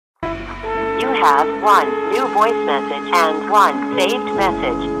You have 1 new voice message and 1 saved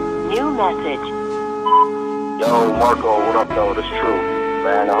message. New message. Yo, Marco, what up, though? This true.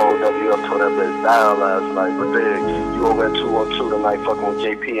 Man, the whole WF tore that bitch down last night. But big, you over at 202 tonight fucking with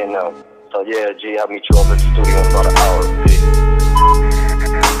JP and them. So yeah, G, I'll meet you over at the studio in about an hour. Peace.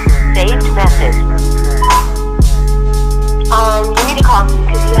 Saved message. You need to call me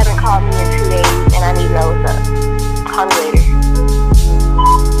because you haven't called me in 2 days and I need to know what's up. Call me later.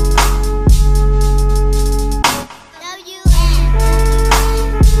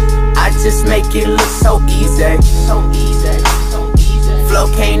 I just make it look so easy, so easy, so easy. Flow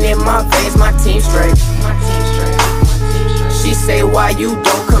came in my veins, my team straight, my team straight, my team straight. She say, why you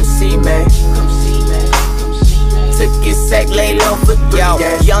don't come see me? Come see me, come see me. Took 𝐁𝐿𝐴𝐺 lay low for 3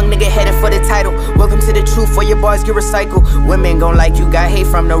 days. Young nigga headed for the title. Welcome to the truth where your boys get recycled. Women gon' like you got hate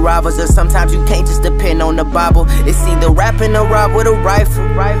from the rivals, or sometimes you can't just depend on the Bible. It's either rapping or rob with a rifle.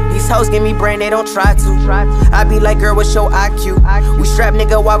 These hoes give me brain, they don't try to. I be like, girl, what's your IQ? We strap,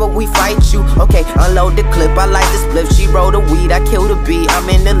 nigga, why would we fight you? Okay, unload the clip, I like this flip. She roll the weed, I kill the beat. I'm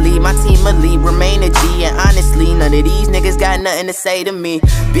in the lead, my team a lead, remain a G. And honestly, none of these niggas got nothing to say to me.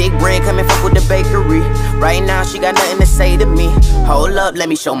 Big brain coming fuck with the bakery. Right now, she got nothing to say to me. Hold up, let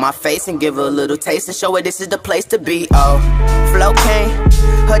me show my face and give her a little taste and show her this is the place to be. Oh, Flow came,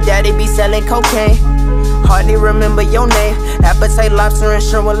 her daddy be selling cocaine. Hardly remember your name. Appetite, lobster, and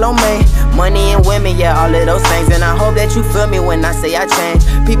shrimp with lo mein. Money and women, yeah, all of those things. And I hope that you feel me when I say I change.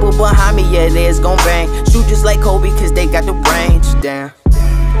 People behind me, yeah, they is gon' bang. Shoot just like Kobe, cause they got the range. Damn.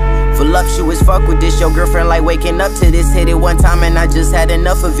 Voluptuous, fuck with this. Your girlfriend like waking up to this. Hit it one time and I just had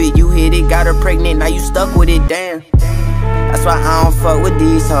enough of it. You hit it, got her pregnant, now you stuck with it. Damn. That's why I don't fuck with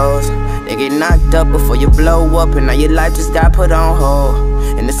these hoes. They get knocked up before you blow up, and now your life just got put on hold,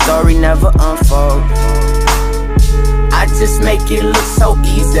 and the story never unfold. I just make it look so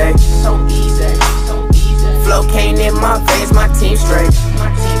easy, so easy, so easy. Flow came in my veins, my team straight, my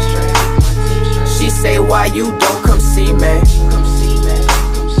team straight, my team straight. She say, why you don't come see me? Come see me,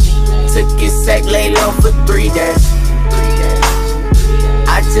 come see me. Took 𝐁𝐿𝐴𝐺 lay low for 3 days.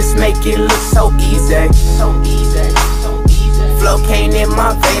 I just make it look so easy, so easy, so easy. Flow came in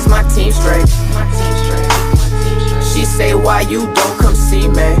my veins, my team straight, my team straight, my team straight. She say, why you don't come see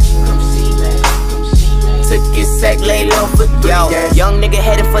me? Come see me, come see me. Took 𝐁𝐿𝐴𝐺 lay low for 3 days. Young nigga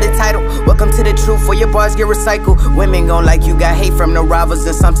headed for the title. Welcome to the truth where your boys get recycled. Women gon' like you got hate from the rivals,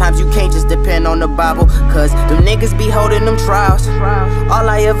 and sometimes you can't just depend on the Bible, cause them niggas be holding them trials. All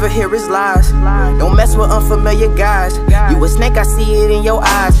I ever hear is lies. Don't mess with unfamiliar guys. You a snake, I see it in your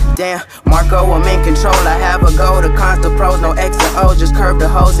eyes. Damn, Marco, I'm in control. I have a goal, the cons, the pros, no X and O. Just curve the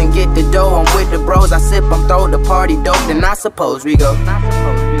hoes and get the dough. I'm with the bros, I sip, I'm throw the party dope. Then I suppose we go,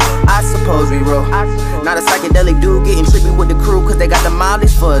 I suppose we roll. Not a psychedelic dude getting trippy with the crew, cause they got the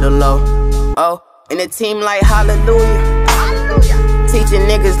mileage for the low. Oh, and the team like hallelujah. Teaching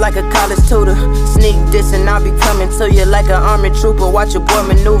niggas like a college tutor. Sneak diss and I'll be coming to you like an army trooper. Watch your boy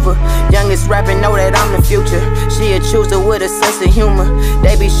maneuver. Youngest rapping know that I'm the future. She a chooser with a sense of humor.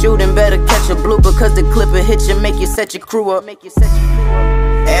 They be shooting, better catch a blooper, cause the clipper hit you, make you set your crew up.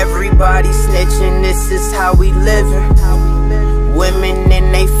 Everybody snitching, this is how we living. Women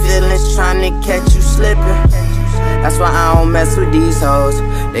in they feelings trying to catch you slipping. That's why I don't mess with these hoes.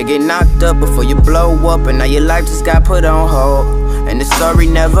 They get knocked up before you blow up, and now your life just got put on hold, and the story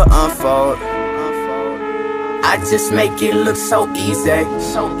never unfold. I just make it look so easy,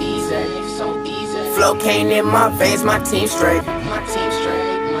 so easy, so easy. Flow came in my veins, my team straight, my team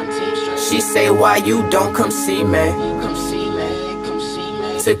straight, my team straight. She say, why you don't come see me? Come see me, come see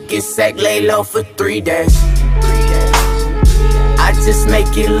me. Took 𝐁𝐿𝐴𝐺 lay low for 3 days. I just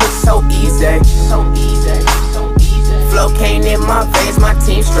make it look so easy, so easy, so easy. Flow came in my veins, my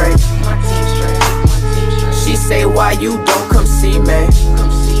team straight, my team straight, my team straight. She say, why you don't come see me?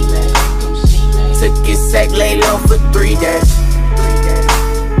 Come see me, come see me. Took 𝐁𝐿𝐴𝐺 lay low for 3 days.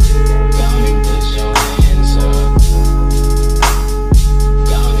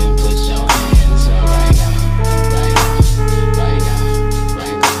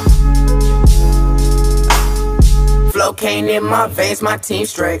 Flow came in my veins, my team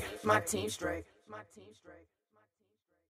straight, my team straight.